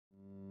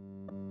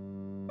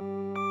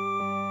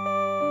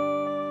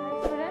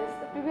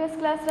Previous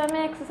class रे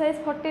हमें exercise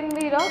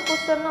 14b रो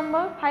question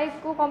number 5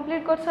 को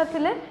कंप्लीट कर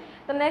साथिले।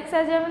 तो नेक्स्ट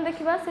आज हम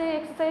देखिबा से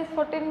एक्सरसाइज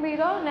 14b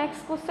रो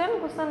नेक्स्ट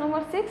क्वेश्चन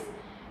नंबर 6।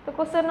 तो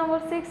क्वेश्चन नंबर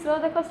 6 रो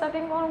देखो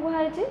स्टार्टिंग कोन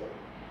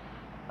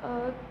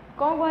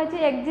गुहाई छी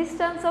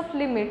एक्जिस्टेंस ऑफ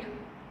लिमिट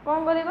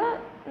कोन करबा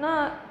ना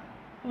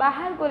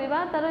बाहर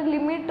करबा तार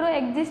लिमिट रो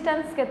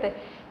एक्जिस्टेंस केते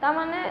ता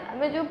माने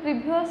हमें जो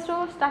प्रीवियस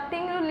रो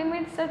स्टार्टिंग रो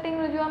लिमिट स्टार्टिंग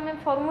रो जो हमें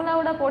फार्मूला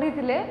उडा पढ़ी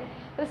थिले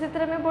तो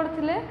सेतरे में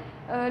पढ़थिले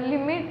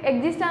लिमिट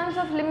एक्जिस्टेंस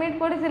ऑफ लिमिट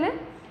पढ़ी थिले।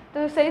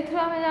 तो सही थ्रू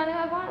हमें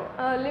जानिबा कोन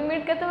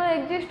लिमिट केते बार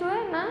एग्जिस्ट हुए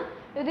ना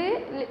यदि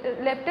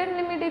left hand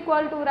limit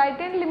equal to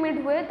right hand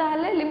limit हुए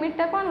ताहले लिमिट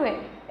टा कोन हुए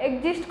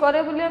एग्जिस्ट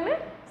करे बोली हमें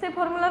से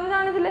फार्मूला रो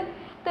जानि थिले।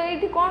 तो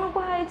एठी कोन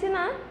कहै छी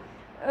ना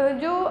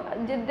जो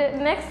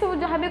नेक्स्ट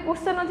जहाँ भी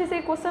क्वेश्चन अच्छे से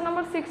क्वेश्चन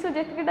नंबर 6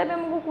 जेटा भी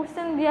हमको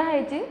क्वेश्चन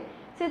दिखाई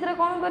से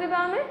कौन करवा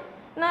आमे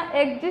ना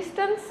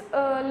एक्जिस्टेंस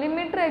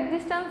लिमिट रो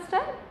एक्जिस्टेंस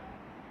टा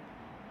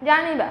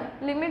जानिबा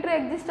लिमिट रो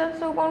एक्जिस्टेंस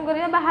को कौन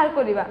करवा बाहर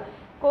करवा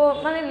को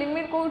माने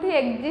लिमिट कोठी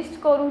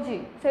एक्जिस्ट करूची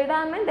सेटा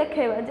हमें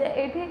देखेबा जे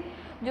एठी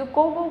जो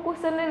को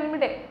क्वेश्चन रे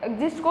लिमिट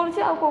एक्जिस्ट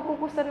करूची आ को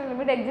क्वेश्चन रे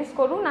लिमिट एक्जिस्ट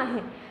करू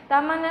नाही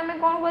ता माने हमें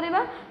कौन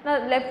करवा ना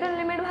लेफ्ट हैंड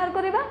लिमिट बाहर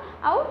करवा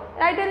आ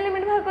राइट हैंड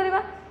लिमिट बाहर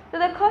करवा। तो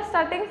देखो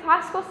स्टार्टिंग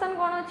फर्स्ट क्वेश्चन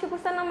कौन अच्छी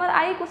क्वेश्चन नंबर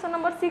आई क्वेश्चन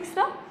नंबर 6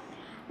 रो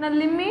ना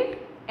limit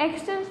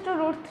extends to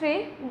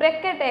 √3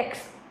 bracket x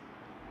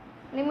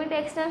limit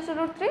extends to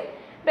 √3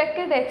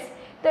 bracket x।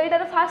 तो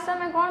एटार फर्स्ट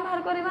हमें कौन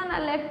बाहर करबा ना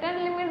लेफ्ट हैंड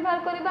लिमिट बाहर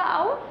करबा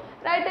आ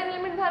राइट हैंड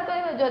लिमिट बाहर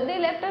करबा। जदि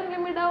लेफ्ट हैंड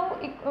लिमिट आ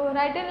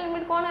राइट हैंड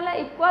लिमिट कौन हैला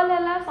इक्वल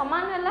हैला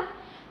समान हैला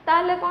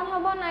ताले कौन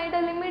हबो ना एटा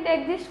लिमिट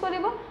एग्जिस्ट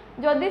करबो।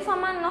 जदि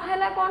समान न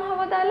हैला कौन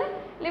हबो ताले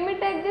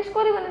लिमिट एग्जिस्ट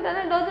करबोनी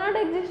ताले डज नॉट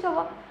एग्जिस्ट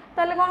हबो।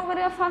 ताले कौन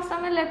करिया फर्स्ट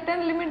हमें लेफ्ट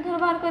हैंड लिमिट धर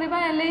बाहर करबा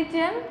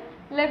LHM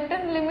लेफ्ट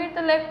हैंड लिमिट।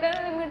 तो लेफ्ट हैंड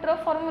लिमिट रो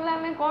फार्मूला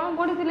हमें कौन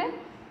पढ़िथिले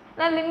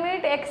ना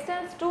limit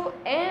extends to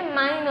a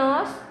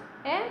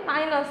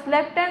minus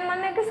left hand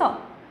माने किस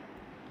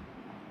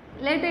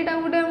लेट एटा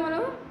गुटे हमरो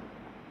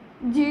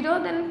 0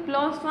 देन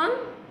 +1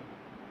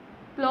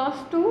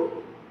 +2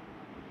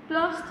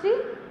 +3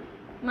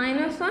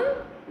 -1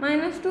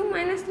 -2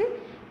 -3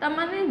 ता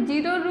माने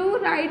 0 रु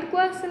राइट को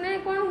आसने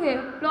कौन हुए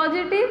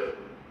पॉजिटिव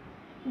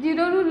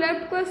 0 रु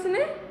लेफ्ट को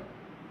आसने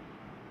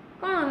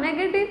कौन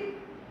नेगेटिव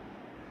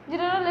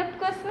 0 रु लेफ्ट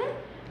को आसने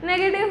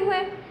नेगेटिव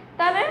हुए।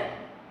 ताले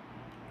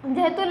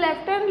जेहेतु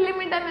लेफ्ट हैंड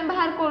लिमिट हमें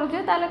बाहर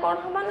करूचे ताले कौन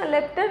होबा ना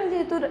लेफ्ट हैंड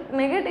जेहेतु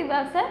नेगेटिव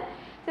आसे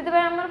सेते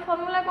हमर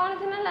फार्मूला कौन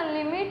थिना ना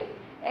limit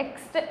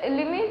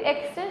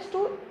extends to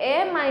a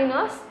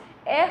minus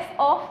f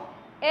of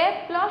a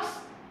plus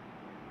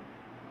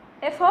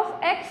f of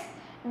x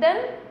then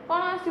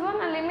कौन आसीबो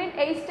ना limit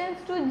extends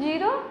to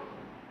 0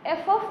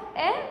 f of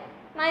a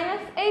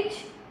minus h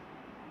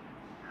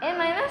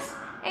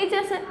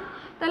ऐसे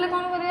ताले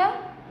कौन करिया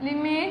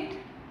limit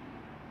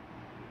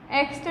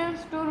extends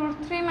to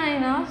 √3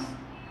 minus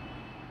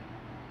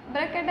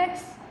bracket x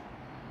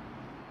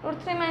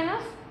 √3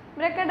 minus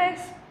bracket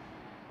x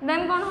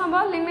then कौन हबो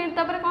limit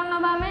तापर कौन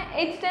नबा हमें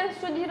h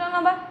टेंड्स टू 0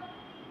 नबा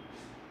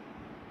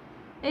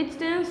h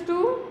tends to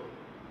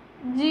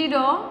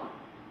 0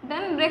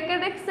 then bracket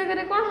x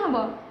जगह कौन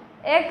हबो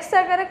x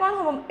जगह कौन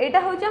हबो एटा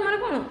होचे हमर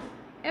कौन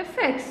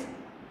fx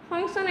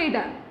फंक्शन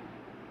एटा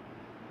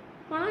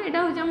कौन एटा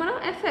होचे हमर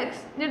fx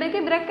जेटा कि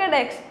ब्रैकेट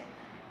x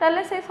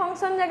ताले से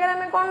फंक्शन जगह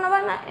में कौन नबा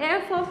ना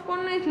f ऑफ कौन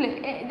नइथिले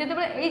जेते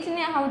बळे h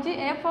निया होची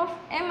f of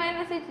a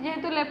minus h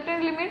जेहेतु लेफ्ट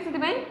हैंड लिमिट सेति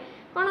भाई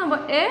कौन हबो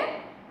a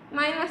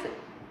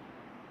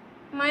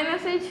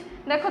माइनस h।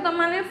 देखो त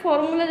माने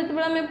फार्मूला जेते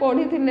बळे हम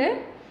पढी थिले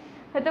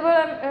सेते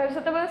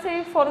बळे से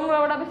फार्मूला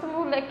बडा भी सब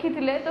लिखि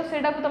थिले तो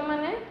सेटा को त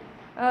माने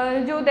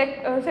जो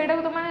सेटा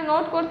को त माने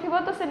नोट करथिबो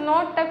तो से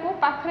नोट टा को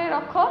पाखरे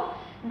रखो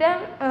देन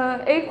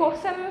ए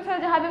क्वेश्चन से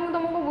जहां भी हम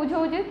तुमको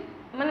बुझौजी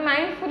माने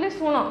माइंडफुली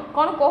सुनो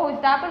कौन कहू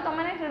तापर तुम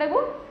मैंने सेटा को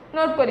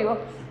नोट करिवो।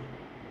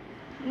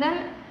 देन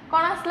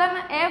कौन आसला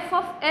ना f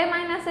of a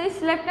minus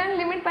h left hand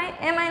limit pi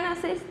a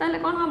minus h ताले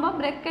कौन हबो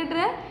ब्रैकेट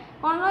रे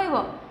कौन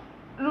रहइबो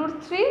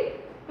 √3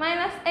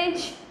 माइनस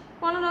h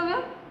कौन रहइबो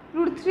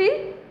 √3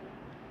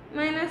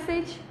 माइनस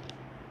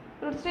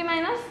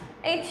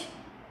h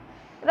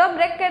रो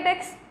ब्रैकेट x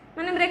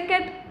माने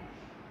ब्रैकेट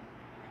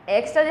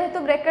x टा जेहेतु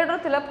ब्रैकेट रो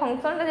थिला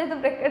फंक्शन टा जेहेतु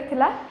ब्रैकेट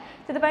थिला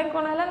सेते पाई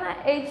कौन हला ना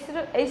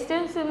h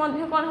टेंस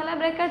मध्ये कौन हला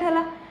ब्रैकेट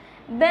हला।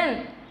 देन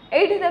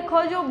एठी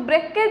देखो जो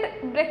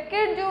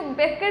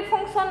ब्रैकेट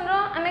फंक्शन रो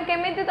हमें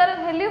केमिति तार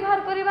वैल्यू बाहर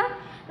करबा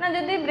ना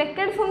जदी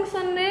ब्रैकेट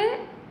फंक्शन रे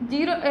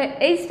 0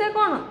 h टा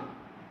कौन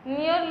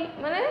नियर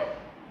माने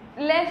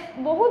लेस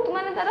बहुत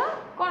माने तार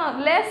कौन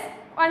लेस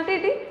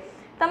क्वांटिटी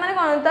ता माने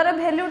कौन तार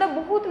वैल्यू टा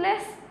बहुत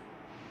less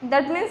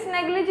that means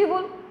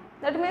negligible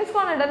that means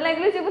कौन एटा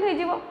नेग्लिजिबल हे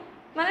जीवो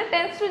माने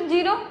टेंस टू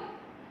 0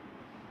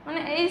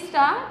 माने h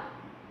टा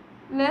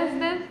लेस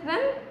देन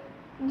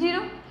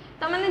 0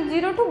 ता माने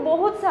 0 टू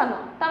बहुत सानो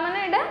ता माने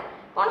एटा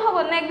कौन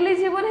हबो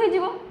नेग्लिजिबल हे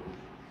जीवो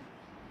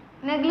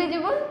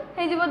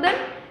देन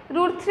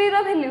 √3 रो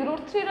वैल्यू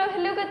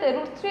केते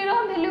 √3 रो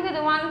वैल्यू केते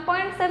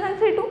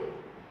 1.732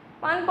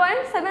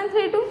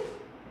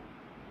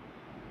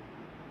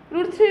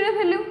 √3 रो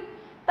वैल्यू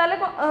ताले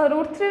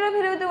 √3 रो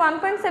वैल्यू जो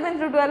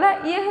 1.732 हला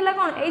ये हला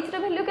कोन h रो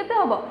वैल्यू केते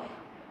हबो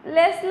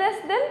लेस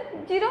देन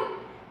 0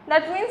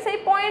 दैट मींस से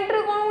पॉइंट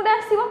रे कोन उडा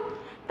आसीबो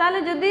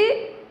ताले जदी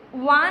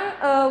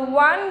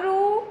 1 रू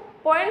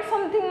point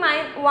something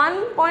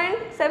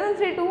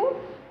 1.732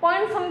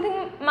 point something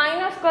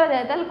minus कर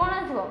जाए ताले कोन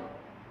आसीबो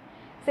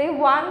से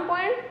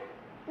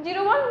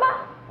 1.01 बा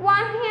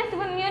 1 ही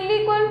आसीबो nearly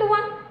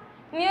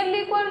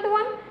equal to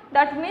 1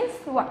 that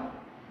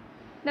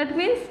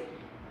means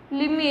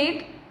limit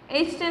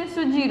h tends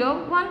to 0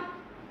 1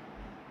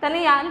 ताले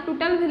यार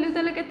टोटल वैल्यू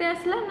ताले केते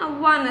आसला ना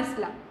 1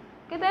 आसला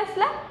केते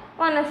आसला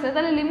 1 आसला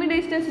ताले limit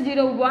h tends to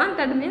 0 1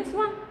 that means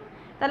 1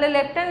 ताले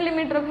लेफ्ट हैंड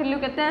लिमिट रो वैल्यू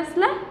केते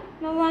आसला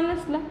ना 1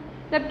 आसला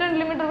लेफ्ट हैंड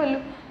लिमिट रो वैल्यू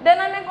देन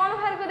हमें कोन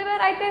बाहर करबा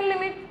राइट हैंड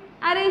लिमिट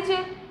rh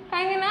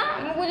काहे ना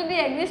हमको जदी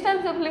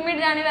एक्जिस्टेंस ऑफ लिमिट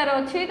जानिबार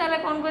अछि ताले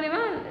कोन करबा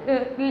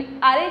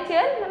rh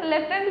मतलब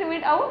लेफ्ट हैंड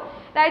लिमिट आउ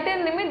राइट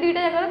हैंड लिमिट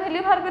दुईटा जगह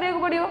वैल्यू बाहर करिया को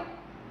पड़ियो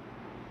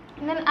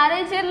देन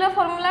rh रो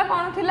फार्मूला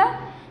कोन थिला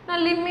ना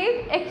limit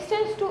x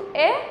tends to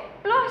a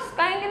plus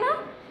काहे ना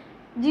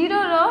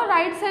 0 रो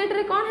राइट साइड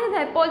रे कोन हे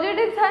थाए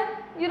पॉजिटिव थाए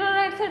 0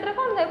 राइट साइड रे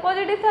कोन थाए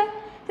पॉजिटिव थाए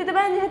सेते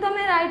बा जेहे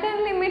तमे राइट हैंड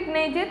लिमिट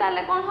नै जे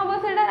ताले कोन हबो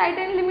सेटा राइट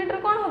हैंड लिमिट रे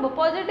कोन हबो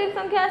पॉजिटिव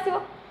संख्या आसीबो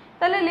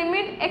ताले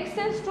limit x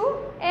tends to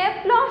a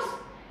plus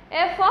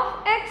f of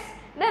x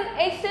then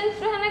h tends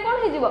to हने कोन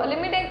हे जिवो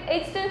limit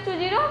h tends to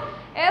 0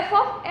 f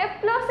of f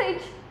plus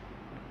h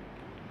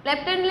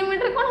left hand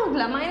limit रे कोन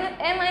होतला माइनस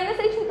a माइनस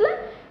h होतला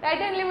right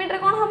hand limit रे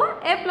कोन हबो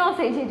a plus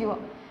h हे जिवो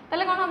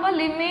ताले कोन हबो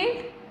limit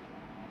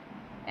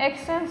x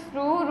tends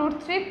to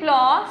 √3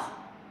 plus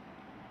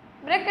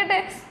bracket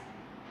x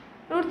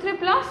 √3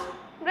 plus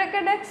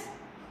bracket x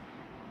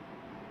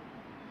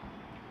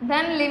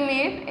then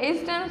limit h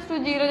tends to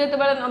 0 जते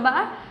बळे नबा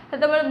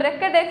तते बळे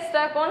ब्रैकेट x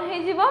ता कोन हे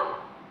जिवो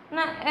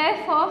ना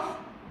f of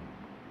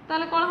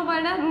ताले कोन हबो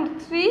एडा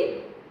 √3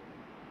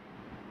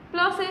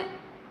 प्लस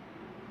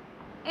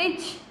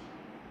h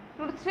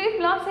 √3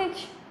 प्लस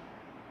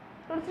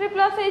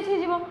h हे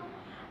जिवो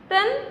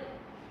देन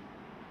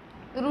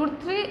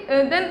 √3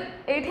 देन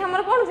एठी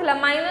हमर कोन थिला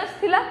माइनस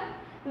थिला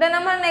देन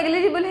हमर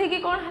नेग्लिजिबल हे कि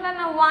कोन हला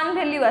ना 1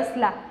 वैल्यू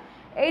आसला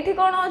एठी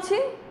कोन अछि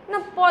ना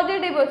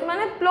पॉजिटिव अछि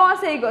माने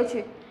प्लस हे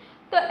अछि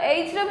तो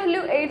h रो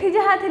वैल्यू एठी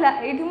जहा थिला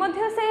एठी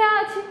मध्ये सेया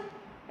अछि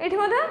एठी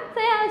मध्ये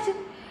सेया अछि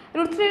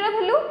 √3 रो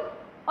वैल्यू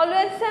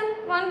ऑलवेज सेम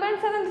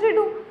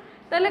 1.732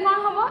 ताले कोन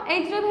हबो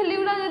h रो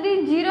वैल्यूडा जदी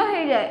 0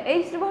 हे जाय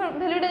h रो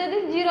वैल्यूडा जदी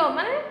 0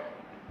 माने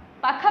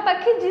पाखा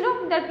पाखी 0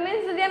 दैट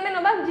मींस जदी हमें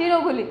नबा 0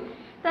 बोली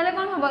ताले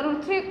कोन हबो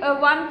 √3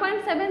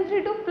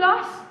 1.732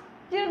 प्लस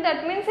 0 दैट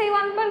मींस हे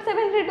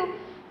 1.732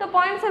 तो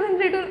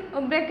 0.732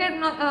 bracket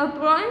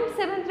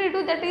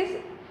 0.732 that is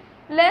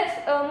less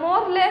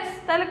more less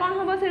ताले कोन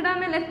हबो सेटा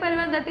हमें लिख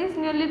परबा that is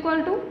nearly equal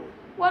to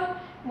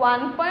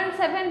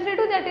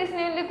 1.732 that is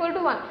nearly equal to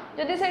 1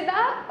 जदी सेटा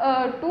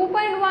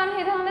 2.1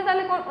 हे थांदा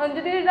ताले कोन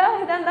जदी एटा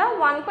हे थांदा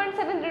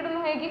 1.732 न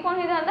हे कि कोन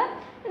हे थांदा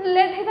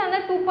लेट हे थांदा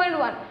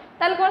 2.1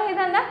 ताले कोन हे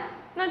थांदा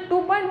ना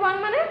 2.1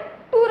 माने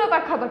 2 रो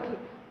पाखा पाखी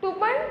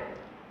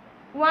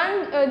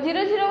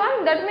 2.1001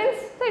 दैट मींस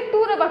से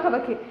 2 रो पाखा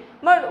पाखी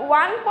बट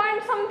 1 पॉइंट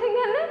समथिंग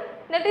है ना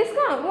दैट इज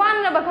कोन 1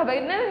 रो पाखा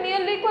पाखी ना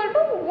नियरली इक्वल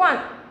टू 1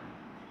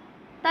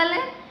 ताले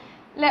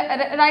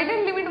राइट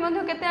हैंड लिमिट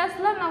मध्ये केते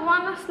आसला ना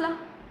 1 आसला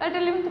राइट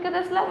हैंड लिमिट केते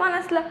आसला 1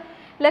 आसला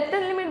लेफ्ट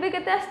हैंड लिमिट भी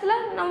केते आसला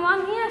ना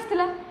 1 ही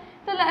आसला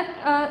तो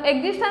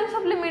एक्जिस्टेंस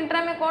ऑफ लिमिट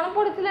रे में कोन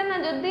पढिथिले ना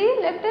जदी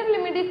left hand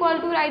limit equal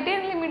to right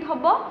hand limit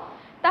हबो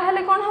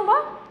ताहले कोन हबो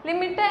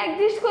लिमिट टा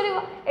एग्जिस्ट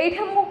करिवो एठी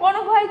हमको कोन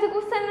कहै छै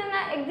क्वेश्चन ना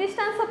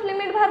एक्जिस्टेंस ऑफ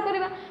लिमिट बाहर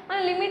करबा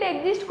माने लिमिट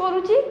एग्जिस्ट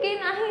करूची कि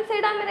नाही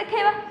सेटा हम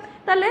देखेबा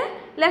ताले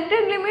left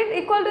hand limit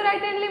equal to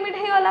right hand limit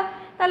हे वाला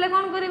ताले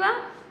कोन करबा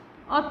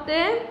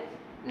अते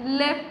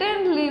left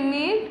hand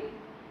limit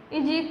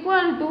is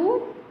equal to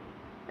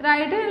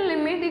right hand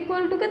limit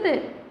equal to केते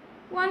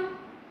 1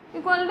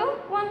 equal to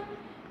 1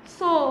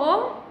 so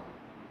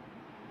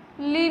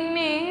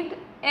limit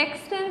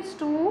x tends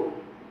to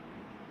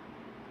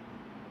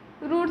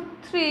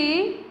 √3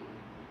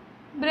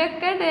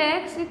 bracket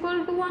x equal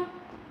to 1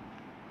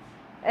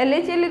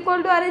 LHL equal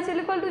to RHL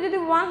equal to जदी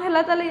 1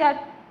 हला ताले या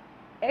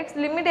x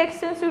limit x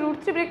tends to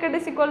 √3 bracket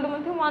x equal to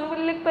मध्ये 1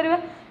 बोली लिख परबा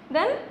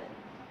then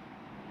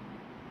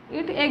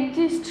it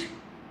exist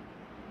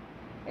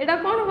एटा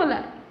कोन होला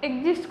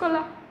exist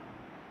कला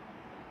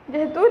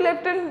जेहेतु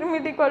left hand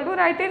limit equal to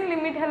right hand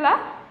limit हला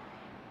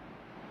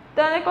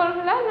ताने कोन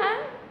हला ना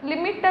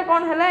लिमिट ता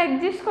कोन हला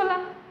एग्जिस्ट कला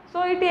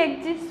सो इट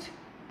एग्जिस्ट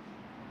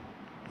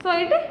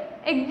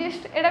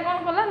एटा कोन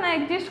कला ना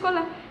एग्जिस्ट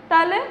कला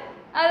ताले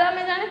आर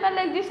हमें जानि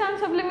पाले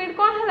एक्जिस्टेंस ऑफ लिमिट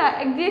कोन हला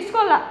एग्जिस्ट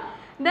कला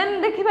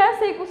देन देखिबा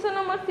से question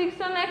number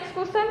 6 next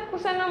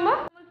question number 2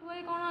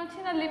 कोन अछि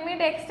ना limit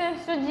x tends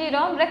to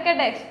 0 bracket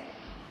x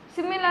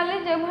similarly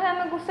जब हम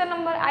क्वेश्चन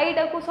नंबर 8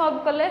 को सॉल्व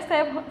करले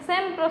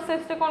सेम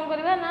प्रोसेस रे कोन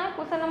करबा ना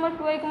क्वेश्चन नंबर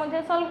 2 को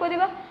मध्ये सॉल्व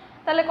करबा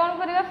ताले कोन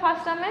करबा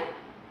फर्स्ट हमें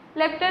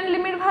लेफ्ट हैंड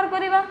लिमिट बाहर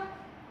करबा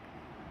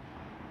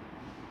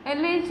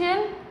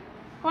LHL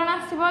cone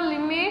आसीबो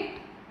limit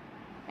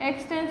x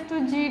tends to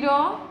 0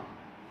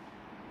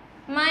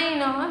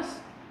 minus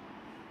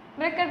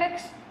bracket x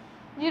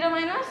 0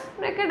 minus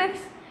bracket x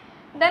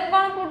then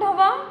कौन पुट हम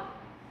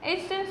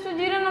h टेंड्स टू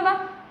 0 नबा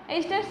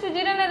h टेंड्स टू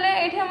 0 नेले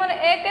एठी हमर a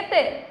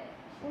केते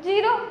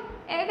 0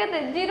 a केते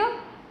 0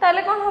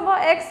 ताले कौन हम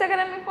x अगर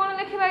हम कौन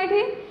लिखिबा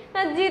एठी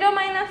ना 0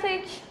 minus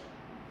h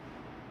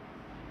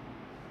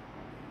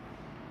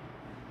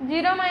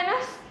 0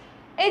 minus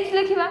h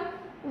लिखिबा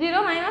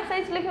 0 minus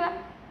h लिखिबा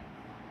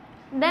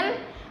then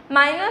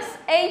minus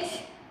h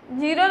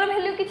 0 रो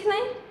वैल्यू किछ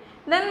नहीं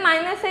देन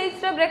माइनस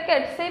h रो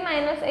ब्रैकेट से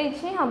माइनस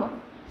h ही हम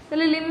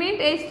तले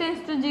limit h tends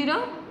to 0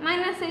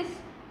 minus h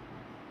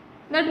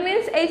that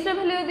means h row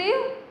value यदि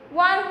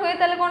 1 हुए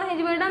तले कोन हे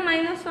जिवो एटा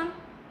माइनस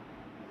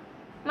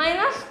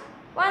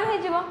 1 हे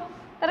जिवो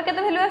तर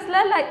केते वैल्यू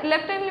आसला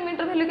लेफ्ट हैंड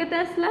लिमिट रो वैल्यू केते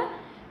आसला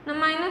ना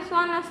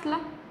 -1 आसला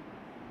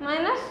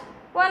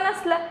 -1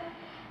 आसला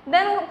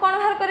देन कोन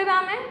बाहर करबा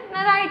हमें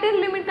ना राइट हैंड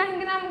लिमिट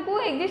काहे ना हमको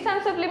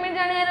एक्जिस्टेंस ऑफ लिमिट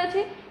जानियार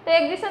अछि तो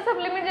एक्जिस्टेंस ऑफ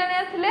लिमिट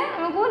जानियार थिले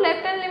हमको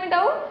लेफ्ट हैंड लिमिट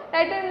आउ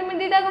राइट हैंड लिमिट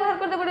दीटा को बाहर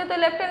करते पड़े तो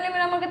लेफ्ट हैंड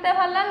लिमिट हम केते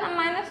भरला ना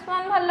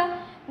 -1 भरला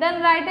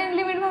देन राइट हैंड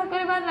लिमिट बाहर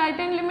करबा राइट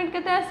हैंड लिमिट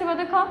केते आसीबो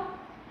देखो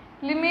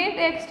लिमिट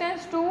x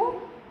टेंड्स टू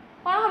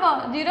कोन हबो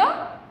 0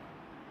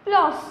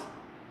 plus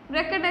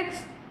bracket x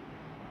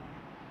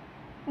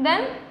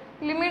then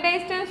limit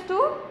h tends to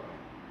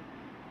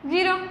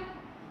 0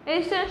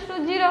 h tends to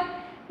 0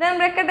 then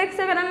bracket x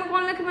अगर हम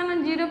कौन लिखबा ना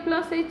 0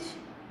 plus h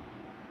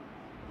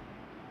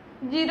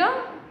 0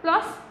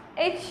 plus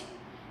h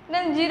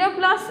then 0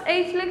 plus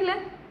h लिखले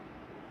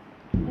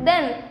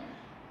देन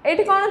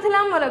एठी कौन थिला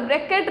हमर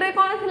ब्रैकेट रे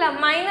कौन थिला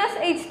माइनस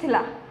h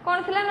थिला कौन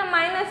थिला ना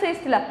माइनस h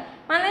थिला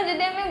माने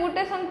जदि हम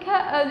गुटे संख्या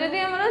जदि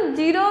हमर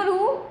 0 रु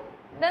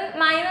देन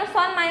 -1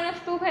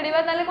 -2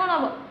 फेडिबा ताले कौन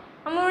हबो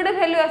हमर गोटे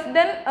वैल्यू आस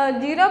देन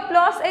 0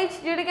 प्लस h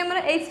जेडी के हमर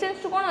h टेंड्स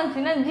टू कौन अछि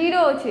ना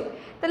 0 अछि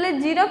तले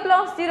 0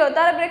 प्लस 0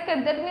 तार ब्रैकेट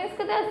दैट मींस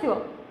केते आसीबो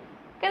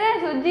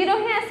 0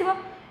 ही आसीबो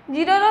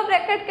 0 रो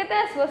ब्रैकेट केते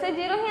आसीबो से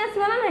 0 ही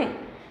आसीबो ना नहीं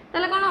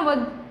तले कौन हबो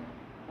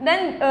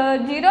देन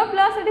 0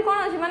 प्लस एठी कौन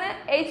अछि माने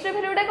h रो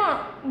वैल्यूटा कौन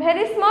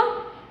वेरी स्मॉल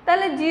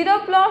तले 0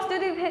 प्लस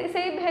जदि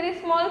से वेरी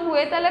स्मॉल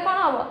हुए तले कौन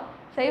हबो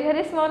से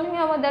वेरी स्मॉल ही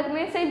हबो दैट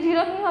मींस से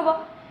 0 ही हबो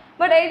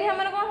बट एठी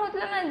हमर कोन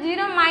होतला ना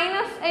 0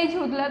 माइनस h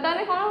होतला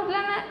ताने कोन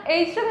होतला ना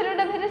h रो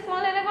वैल्यूटा वेरी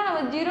स्मॉल हेले कोन हबो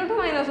 0 टू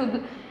माइनस होतला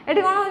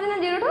एठी कोन होछि ना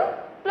 0 टू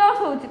प्लस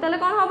होछि ताले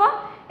कोन हबो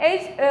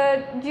h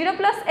 0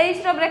 प्लस h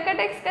रो ब्रैकेट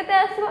x केते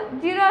आसीबो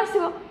 0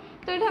 आसीबो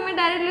तो एठी हम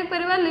डायरेक्ट लिख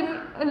परबा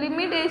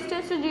limit h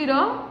tends to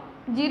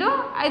 0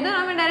 either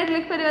हम डायरेक्ट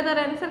लिख परबा तार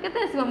आंसर केते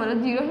आसीबो हमर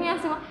 0 ही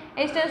आसीबो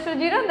h टेंड्स टू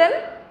 0 देन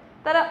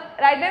तार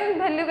राइट हैंड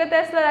वैल्यू केते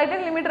आसला राइट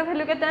हैंड लिमिट रो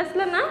वैल्यू केते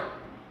आसला ना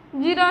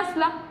 0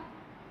 आसला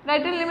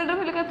राइट हैंड लिमिट रो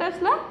वैल्यू केते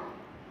आसला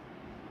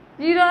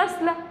 0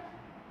 आसला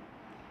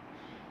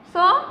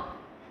सो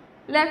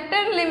लेफ्ट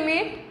हैंड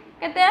लिमिट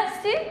केते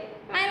आछि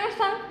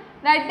 -1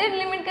 राइट हैंड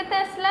लिमिट केते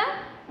आसला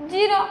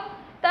 0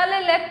 ताले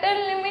left hand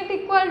limit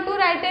equal to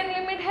right hand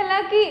limit हैला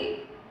कि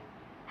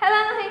हैला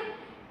नहीं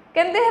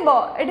केमते हेबो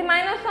एठी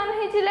 -1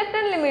 हे छि लेफ्ट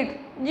हैंड लिमिट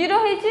 0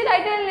 हे छि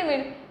राइट हैंड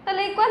लिमिट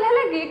ताले इक्वल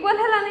हैला कि इक्वल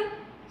हैला नहीं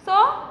so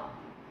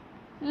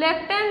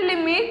left hand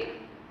limit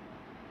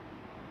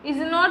is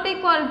not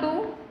equal to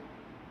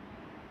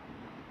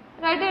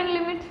right hand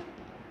limit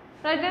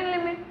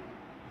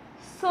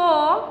so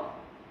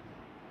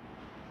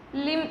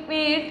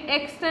limit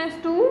x tends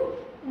to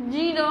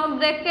 0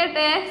 bracket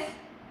x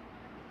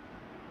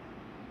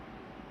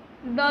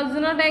does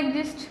not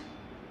exist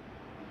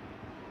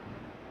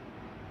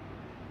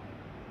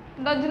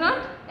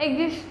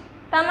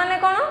ता माने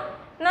कोन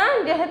ना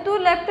जेहेतु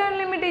left hand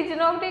limit is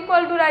not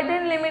equal to right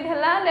hand limit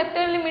हला left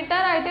hand limit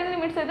right hand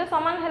limit सहित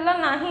समान हला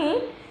नाही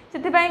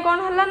सेथिपाई कोन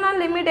हला ना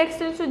limit x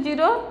tends to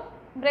 0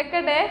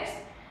 bracket x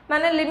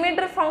माने लिमिट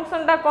रे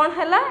फंक्शन ता कोन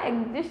हला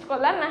एग्जिस्ट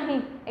कला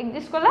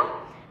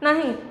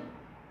नाही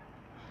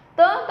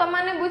तो त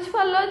माने बुझ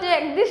पल्लो जे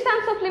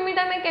एक्जिस्टेंस ऑफ लिमिट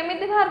हमें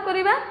केमिति बाहर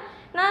करिबा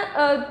ना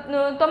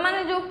तो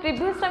माने जो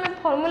प्रीवियस हमें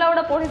फार्मूला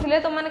उडा पढिथिले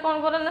तो माने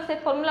कोन कर ना से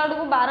फार्मूला उडा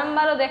को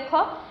बारंबार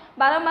देखो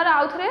बारंबार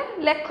आउथरे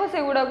लेखो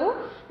से गुडा को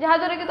जहा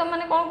दरे कि त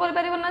माने कोन कर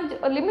परिबो ना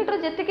लिमिट रो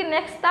जेति कि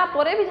नेक्स्ट ता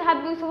परे भी जहा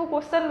भी सब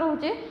क्वेश्चन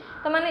रहउची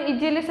तो माने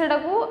इजीली सेटा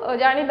को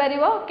जानि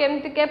परिबो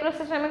केमति के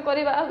प्रोसेस हमें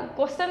करिबा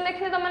क्वेश्चन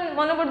देखले त माने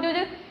मन पड़ जो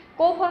जे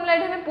को फार्मूला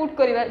एठी हमें पुट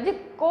करिबा जे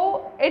को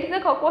एठी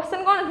देखो क्वेश्चन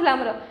कोन थिला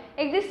हमरो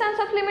एक्जिस्टेंस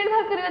ऑफ लिमिट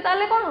बाहर करिबा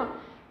ताले कोन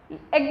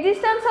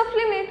existence of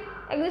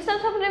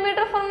limit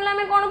row formula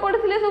में कोन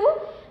पढिथिले सब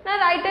ना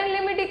right hand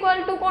limit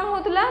equal to कोन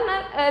होतला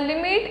ना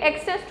limit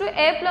x tends to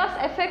a plus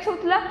fx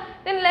होतला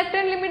then left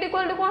hand limit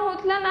equal to कोन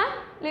होतला ना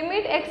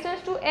limit x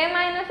tends to a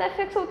minus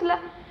fx होतला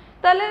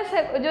ताले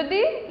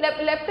जदि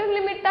लेफ्ट हैंड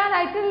लिमिट ता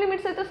राइट हैंड लिमिट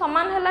से तो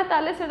समान हला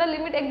ताले सेटा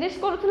लिमिट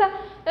एग्जिस्ट करथला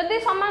जदि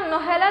समान न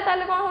हला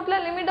ताले कोन होतला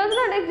लिमिट डज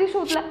नॉट एग्जिस्ट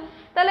होतला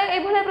ताले ए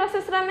भले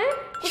प्रोसेस रा में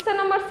क्वेश्चन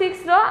नंबर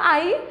 6 रो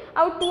i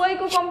और 2i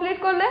को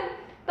कंप्लीट करले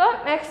तो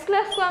नेक्स्ट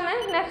क्लास को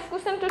हमें नेक्स्ट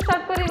क्वेश्चन टू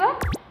स्टार्ट करिबा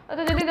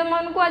तो जदि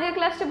तुमको आज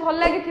क्लास टी भल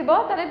लगी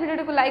ताले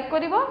वीडियो को लाइक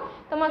करिवो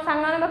तुम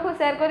सांग पाखु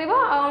शेयर करिवो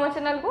आ हम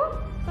चैनल को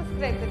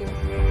सब्सक्राइब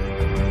करिवो।